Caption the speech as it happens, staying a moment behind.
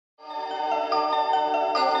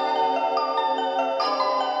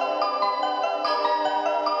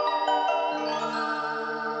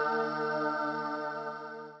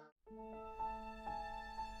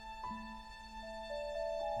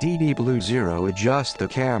DD Blue Zero adjusts the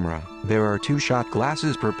camera. There are 2 shot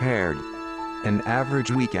glasses prepared. An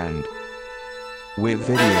average weekend. With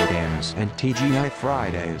video games and TGI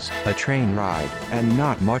Fridays, a train ride, and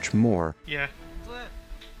not much more. Yeah.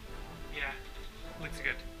 Yeah. Looks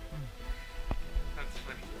good. That's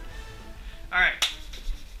funny. Alright.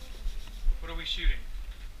 What are we shooting?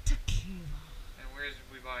 Tequila. And where did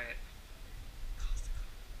we buy it?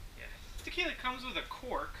 Yeah. Tequila comes with a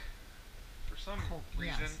cork. For some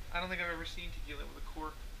reason. Yes. I don't think I've ever seen tequila with a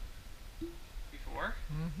cork before.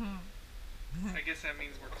 Mm-hmm. I guess that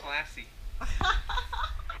means we're classy.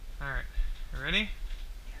 Alright. You ready?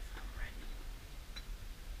 Yes, I'm ready.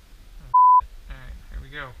 Alright, here we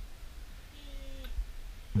go.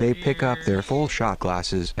 They pick up their full shot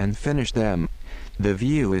glasses and finish them. The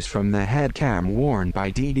view is from the head cam worn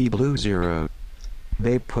by DD Blue Zero.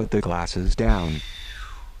 They put the glasses down.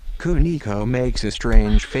 Kuniko makes a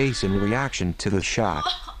strange face in reaction to the shot.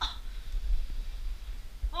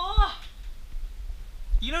 Oh.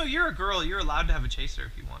 You know, you're a girl, you're allowed to have a chaser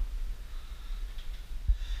if you want.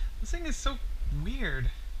 This thing is so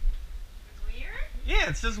weird. It's weird? Yeah,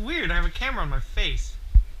 it's just weird. I have a camera on my face.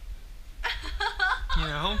 You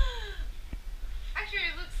know? Actually,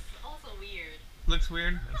 it looks also weird. Looks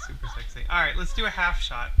weird? That's super sexy. Alright, let's do a half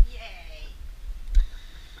shot. Yay.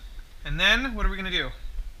 And then, what are we gonna do?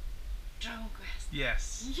 Dragon Quest.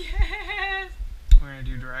 Yes. Yes. We're gonna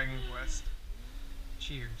do Dragon Quest.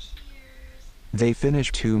 Cheers. Cheers. They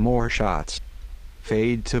finish 2 more shots.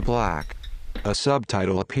 Fade to black. A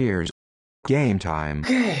subtitle appears. Game time.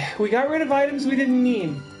 Okay, we got rid of items we didn't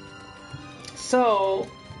need. So,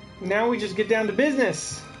 now we just get down to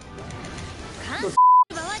business.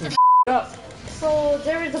 Up. So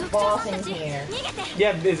there is a boss in here.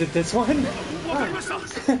 Yeah, is it this one?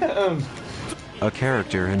 A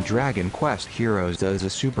character in Dragon Quest Heroes does a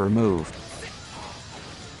super move.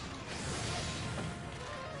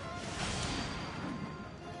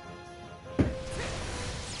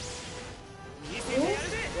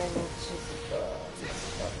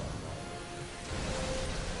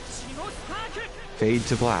 Fade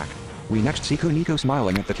to black. We next see Kuniko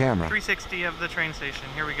smiling at the camera. 360 of the train station.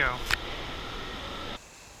 Here we go.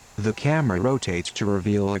 The camera rotates to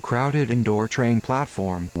reveal a crowded indoor train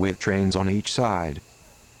platform with trains on each side.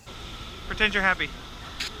 Pretend you're happy.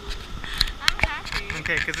 I'm happy.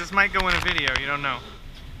 Okay, because this might go in a video. You don't know.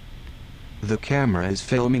 The camera is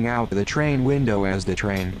filming out the train window as the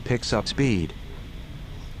train picks up speed.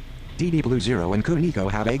 DD Blue Zero and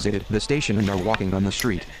Kuniko have exited the station and are walking on the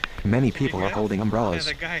street. Many people are holding Yeah, umbrellas.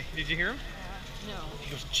 that guy. Did you hear him? No.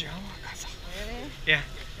 He goes, Joe. Really? Yeah.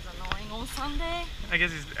 It's annoying on Sunday. I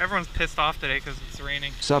guess everyone's pissed off today because it's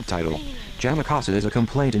raining. Subtitle. Jamakasa is a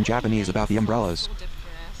complaint in Japanese about the umbrellas. So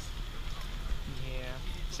depressed. Yeah.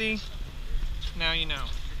 See? Now you know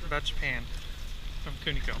about Japan. From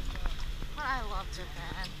Kuniko. But I love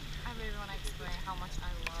Japan. I really want to explain how much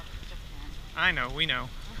I love Japan. I know, we know.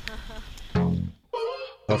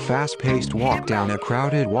 A fast-paced walk down a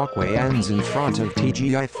crowded walkway ends in front of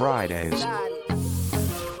TGI Fridays.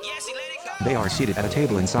 They are seated at a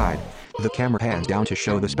table inside. The camera pans down to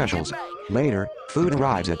show the specials. Later, food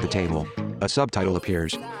arrives at the table. A subtitle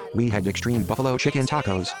appears. We had extreme buffalo chicken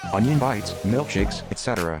tacos, onion bites, milkshakes,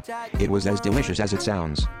 etc. It was as delicious as it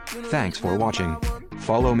sounds. Thanks for watching.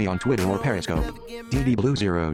 Follow me on Twitter or Periscope. DD Blue Zero.